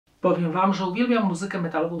Powiem wam, że uwielbiam muzykę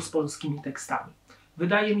metalową z polskimi tekstami.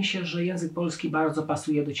 Wydaje mi się, że język polski bardzo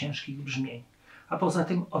pasuje do ciężkich brzmień. A poza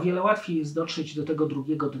tym o wiele łatwiej jest dotrzeć do tego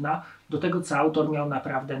drugiego dna, do tego, co autor miał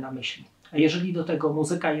naprawdę na myśli. A jeżeli do tego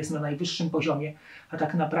muzyka jest na najwyższym poziomie, a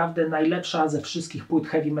tak naprawdę najlepsza ze wszystkich płyt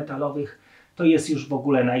heavy metalowych, to jest już w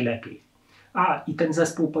ogóle najlepiej. I ten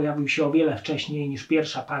zespół pojawił się o wiele wcześniej niż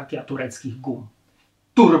pierwsza partia tureckich gum.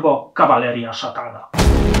 Turbo Kawaleria Szatana.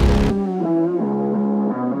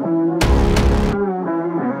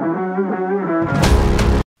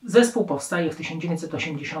 Zespół powstaje w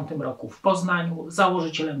 1980 roku w Poznaniu.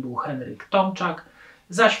 Założycielem był Henryk Tomczak,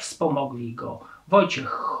 zaś wspomogli go Wojciech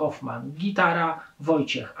Hoffman gitara,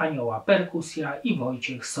 Wojciech Anioła perkusja i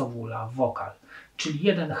Wojciech Sowula wokal, czyli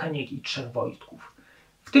jeden Heniek i 3 Wojtków.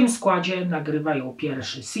 W tym składzie nagrywają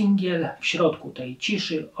pierwszy singiel, w środku tej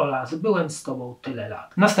ciszy oraz Byłem z tobą tyle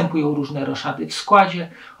lat. Następują różne roszady w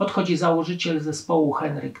składzie, odchodzi założyciel zespołu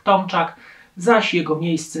Henryk Tomczak, zaś jego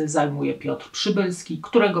miejsce zajmuje Piotr Przybylski,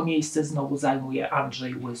 którego miejsce znowu zajmuje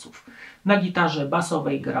Andrzej Łysów. Na gitarze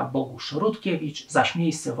basowej gra Bogusz Rutkiewicz, zaś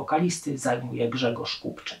miejsce wokalisty zajmuje Grzegorz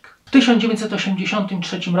Kupczyk. W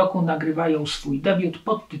 1983 roku nagrywają swój debiut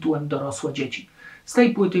pod tytułem Dorosłe dzieci. Z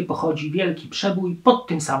tej płyty pochodzi wielki przebój pod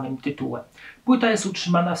tym samym tytułem. Płyta jest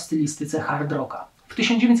utrzymana w stylistyce hard rocka. W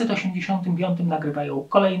 1985 nagrywają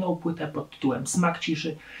kolejną płytę pod tytułem Smak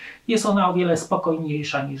ciszy. Jest ona o wiele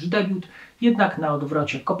spokojniejsza niż debiut, jednak na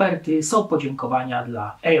odwrocie koperty są podziękowania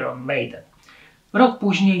dla Iron Maiden. Rok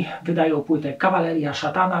później wydają płytę Kawaleria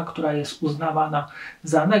Szatana, która jest uznawana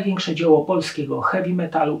za największe dzieło polskiego heavy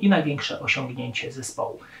metalu i największe osiągnięcie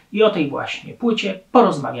zespołu. I o tej właśnie płycie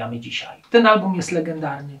porozmawiamy dzisiaj. Ten album jest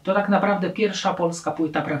legendarny. To tak naprawdę pierwsza polska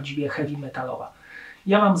płyta prawdziwie heavy metalowa.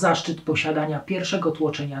 Ja mam zaszczyt posiadania pierwszego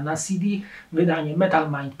tłoczenia na CD, wydanie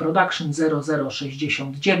Metal Mind Production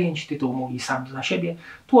 0069, tytuł mówi sam za siebie,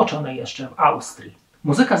 tłoczone jeszcze w Austrii.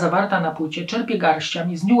 Muzyka zawarta na płycie czerpie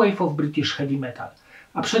garściami z New Wave of British Heavy Metal,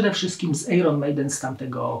 a przede wszystkim z Iron Maiden z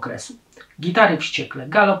tamtego okresu. Gitary wściekle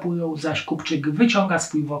galopują, zaś Kupczyk wyciąga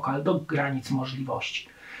swój wokal do granic możliwości.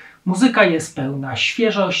 Muzyka jest pełna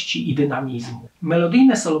świeżości i dynamizmu.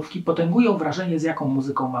 Melodyjne solówki potęgują wrażenie, z jaką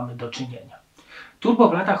muzyką mamy do czynienia. Turbo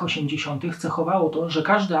w latach 80. cechowało to, że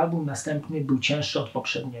każdy album następny był cięższy od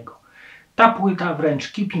poprzedniego. Ta płyta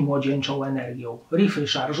wręcz kipi młodzieńczą energią. Riffy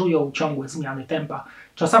szarżują, ciągłe zmiany tempa.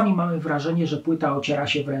 Czasami mamy wrażenie, że płyta ociera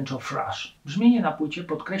się wręcz o thrash. Brzmienie na płycie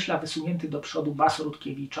podkreśla wysunięty do przodu bas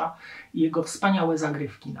Rutkiewicza i jego wspaniałe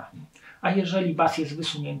zagrywki na nim. A jeżeli bas jest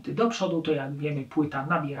wysunięty do przodu, to jak wiemy płyta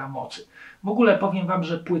nabiera mocy. W ogóle powiem wam,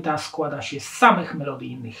 że płyta składa się z samych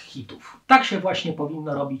melodyjnych hitów. Tak się właśnie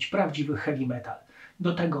powinno robić prawdziwy heavy metal.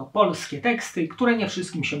 Do tego polskie teksty, które nie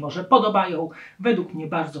wszystkim się może podobają, według mnie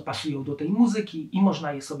bardzo pasują do tej muzyki i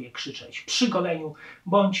można je sobie krzyczeć przy goleniu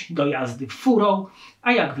bądź do jazdy furą,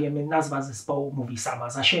 a jak wiemy nazwa zespołu mówi sama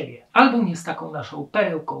za siebie. Album jest taką naszą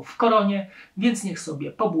perełką w koronie, więc niech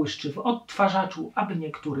sobie pobłyszczy w odtwarzaczu, aby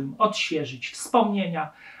niektórym odświeżyć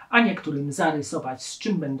wspomnienia, a niektórym zarysować, z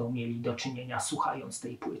czym będą mieli do czynienia słuchając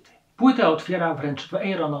tej płyty. Płytę otwiera wręcz w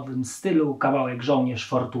ironowym stylu kawałek Żołnierz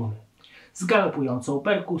Fortuny z galopującą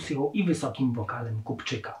perkusją i wysokim wokalem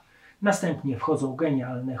Kupczyka. Następnie wchodzą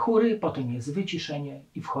genialne chóry, potem jest wyciszenie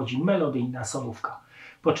i wchodzi melodyjna solówka,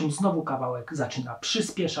 po czym znowu kawałek zaczyna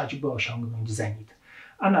przyspieszać, by osiągnąć zenit.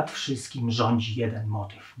 A nad wszystkim rządzi jeden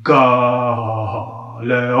motyw. Galeon!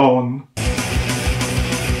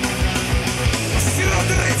 Wśród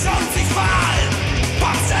ryczących fal,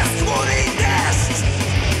 poprzez chmury i deszcz,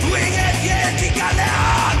 płynie wielki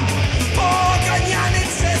galeon, poganiany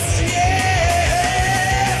przez śmierć.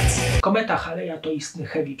 Kometa Haleja to istny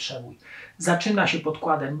heavy przebój. Zaczyna się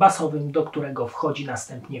podkładem basowym, do którego wchodzi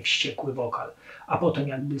następnie wściekły wokal, a potem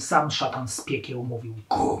jakby sam szatan z piekieł mówił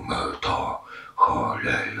Kometa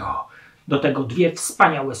Haleja. Do tego 2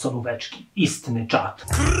 wspaniałe solóweczki. Istny czad.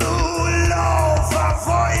 Królowa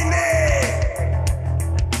wojny,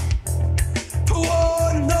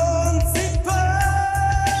 płonący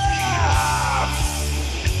paw,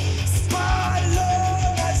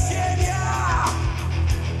 spalona ziemia,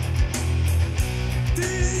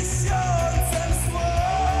 tysiącem słońc.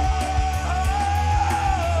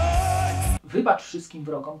 Wybacz wszystkim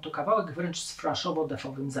wrogom to kawałek wręcz z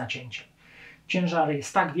fraszowo-defowym zacięciem. Ciężar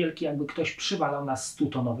jest tak wielki, jakby ktoś przywalał nas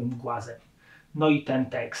 100-tonowym głazem. No i ten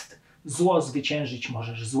tekst. Zło zwyciężyć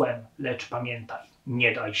możesz złem, lecz pamiętaj,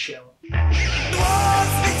 nie daj się. Zło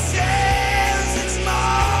zwyciężyć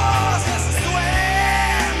możesz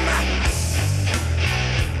złem.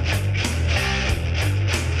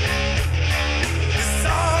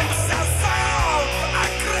 Sąd za sąd, a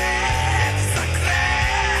krew za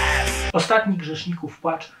krew. Ostatni Grzeszników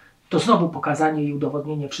płacz To znowu pokazanie i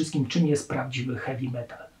udowodnienie wszystkim, czym jest prawdziwy heavy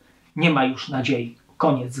metal. Nie ma już nadziei.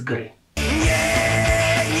 Koniec gry. Nie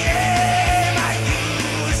ma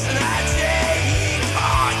już nadziei,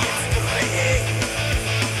 koniec gry.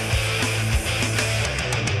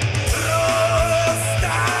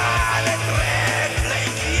 Rozstane krew,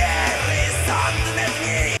 lejkiery, sądne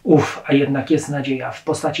dni. A jednak jest nadzieja w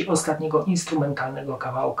postaci ostatniego instrumentalnego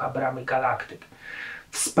kawałka Bramy Galaktyk.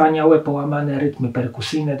 Wspaniałe, połamane rytmy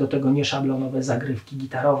perkusyjne, do tego nieszablonowe zagrywki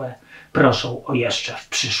gitarowe proszą o jeszcze w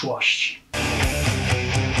przyszłości.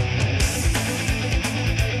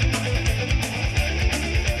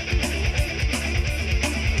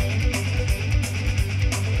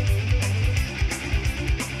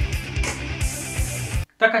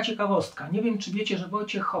 Taka ciekawostka. Nie wiem, czy wiecie, że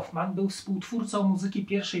Wojciech Hoffman był współtwórcą muzyki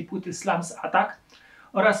pierwszej płyty Slams Attack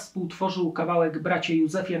oraz współtworzył kawałek Bracie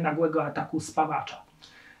Józefie Nagłego Ataku Spawacza.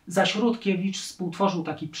 Zaś Rutkiewicz współtworzył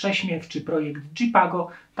taki prześmiewczy projekt Jipago.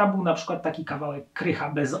 Tam był na przykład taki kawałek Krycha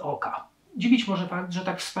bez oka. Dziwić może fakt, że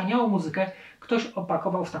tak wspaniałą muzykę ktoś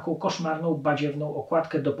opakował w taką koszmarną, badziewną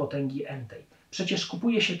okładkę do potęgi entej. Przecież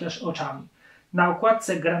kupuje się też oczami. Na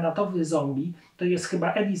okładce granatowy zombie to jest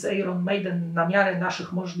chyba Eddie z Iron Maiden na miarę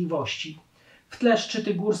naszych możliwości. W tle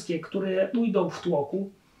szczyty górskie, które ujdą w tłoku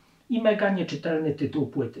i mega nieczytelny tytuł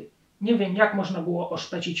płyty. Nie wiem, jak można było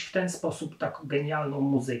oszpecić w ten sposób tak genialną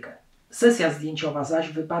muzykę. Sesja zdjęciowa zaś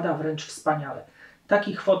wypada wręcz wspaniale.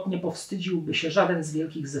 Takich fot nie powstydziłby się żaden z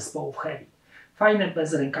wielkich zespołów heavy. Fajne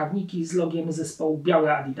bezrękawniki z logiem zespołu,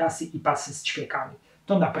 białe adidasy i pasy z ćwiekami.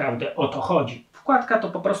 To naprawdę o to chodzi. Wkładka to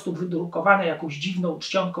po prostu wydrukowane jakąś dziwną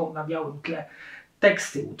czcionką na białym tle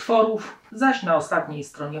teksty utworów, zaś na ostatniej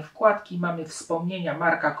stronie wkładki mamy wspomnienia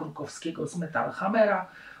Marka Krukowskiego z Metal Hammera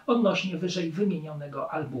odnośnie wyżej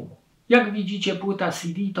wymienionego albumu. Jak widzicie, płyta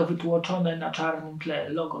CD to wytłoczone na czarnym tle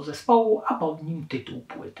logo zespołu, a pod nim tytuł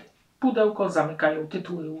płyty. Pudełko zamykają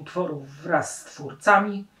tytuły utworów wraz z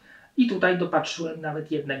twórcami i tutaj dopatrzyłem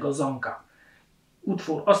nawet jednego ząbka.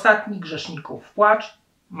 Utwór Ostatni Grzeszników Płacz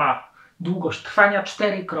ma długość trwania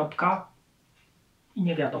 4 i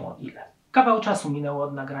nie wiadomo ile. Kawał czasu minęło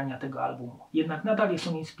od nagrania tego albumu, jednak nadal jest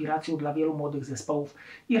on inspiracją dla wielu młodych zespołów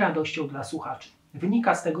i radością dla słuchaczy.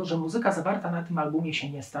 Wynika z tego, że muzyka zawarta na tym albumie się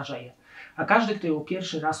nie starzeje, a każdy, kto ją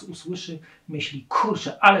pierwszy raz usłyszy, myśli: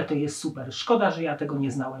 kurczę, ale to jest super, szkoda, że ja tego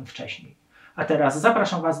nie znałem wcześniej. A teraz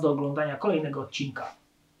zapraszam Was do oglądania kolejnego odcinka.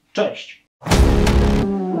 Cześć!